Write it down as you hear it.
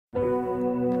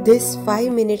This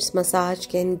 5 minutes massage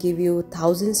can give you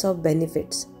thousands of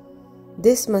benefits.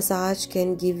 This massage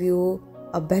can give you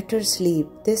a better sleep.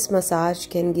 This massage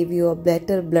can give you a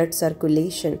better blood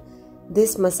circulation.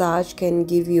 This massage can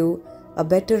give you a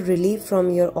better relief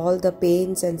from all the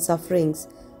pains and sufferings.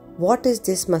 What is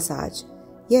this massage?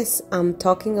 Yes, I'm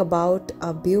talking about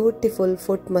a beautiful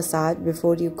foot massage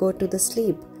before you go to the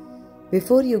sleep.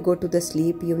 Before you go to the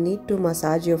sleep, you need to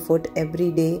massage your foot every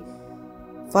day,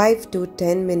 5 to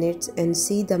 10 minutes, and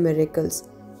see the miracles.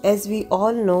 As we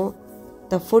all know,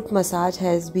 the foot massage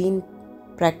has been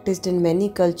practiced in many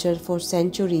cultures for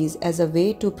centuries as a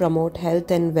way to promote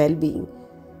health and well-being.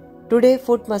 Today,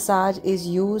 foot massage is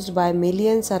used by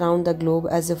millions around the globe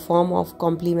as a form of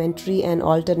complementary and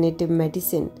alternative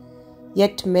medicine.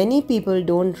 Yet many people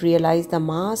don't realize the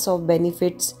mass of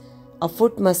benefits a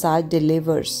foot massage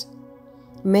delivers.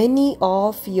 Many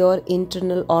of your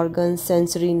internal organs,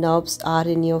 sensory nerves are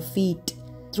in your feet.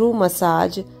 Through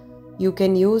massage, you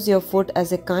can use your foot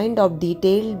as a kind of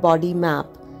detailed body map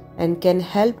and can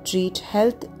help treat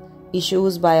health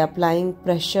issues by applying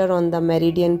pressure on the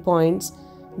meridian points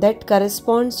that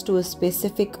corresponds to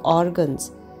specific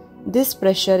organs. This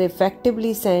pressure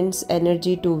effectively sends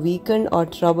energy to weakened or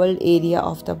troubled area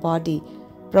of the body,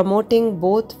 promoting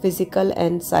both physical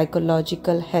and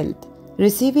psychological health.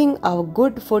 Receiving a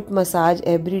good foot massage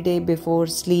every day before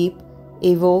sleep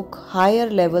evoke higher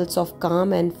levels of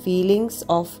calm and feelings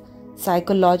of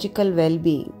psychological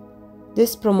well-being.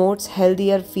 This promotes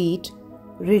healthier feet,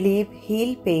 relieve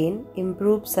heel pain,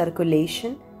 improve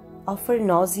circulation, offer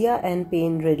nausea and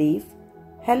pain relief,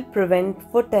 help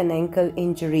prevent foot and ankle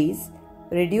injuries,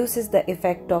 reduces the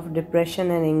effect of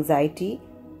depression and anxiety,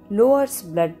 lowers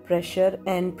blood pressure,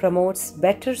 and promotes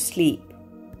better sleep.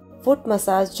 Foot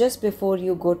massage just before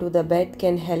you go to the bed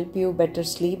can help you better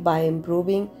sleep by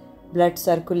improving blood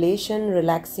circulation,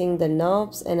 relaxing the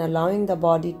nerves, and allowing the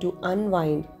body to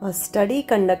unwind. A study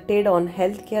conducted on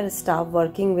healthcare staff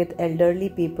working with elderly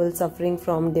people suffering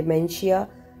from dementia,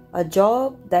 a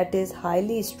job that is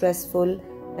highly stressful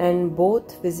and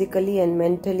both physically and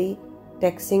mentally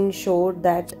taxing, showed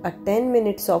that a 10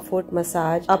 minutes of foot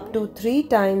massage up to 3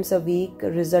 times a week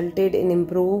resulted in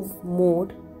improved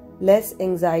mood, less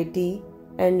anxiety,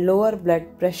 and lower blood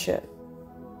pressure.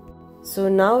 So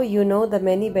now you know the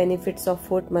many benefits of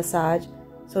foot massage.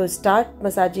 So start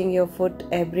massaging your foot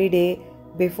every day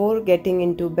before getting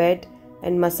into bed,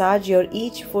 and massage your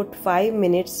each foot 5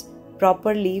 minutes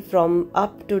properly from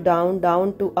up to down,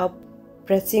 down to up,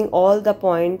 pressing all the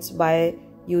points by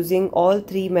using all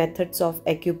 3 methods of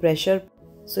acupressure.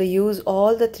 So use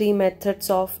all the 3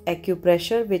 methods of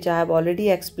acupressure which I have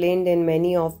already explained in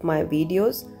many of my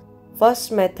videos.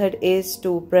 First method is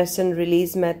to press and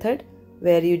release method,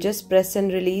 where you just press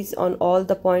and release on all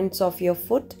the points of your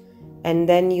foot, and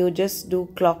then you just do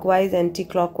clockwise,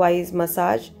 anti-clockwise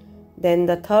massage. Then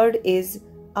the third is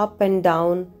up and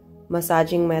down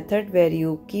massaging method, where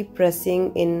you keep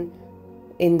pressing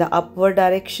in the upward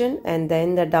direction and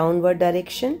then the downward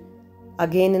direction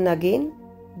again and again.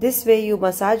 This way you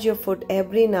massage your foot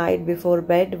every night before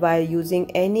bed by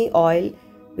using any oil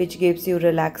which gives you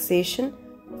relaxation.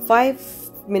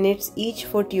 5 minutes each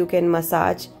foot you can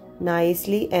massage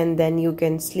nicely, and then you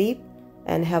can sleep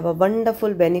and have a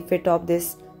wonderful benefit of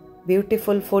this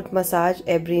beautiful foot massage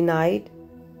every night.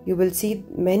 You will see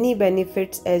many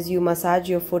benefits as you massage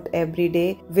your foot every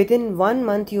day. Within 1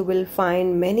 month you will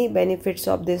find many benefits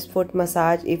of this foot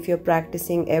massage if you're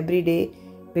practicing every day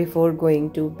before going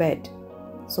to bed.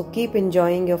 So keep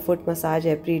enjoying your foot massage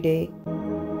every day.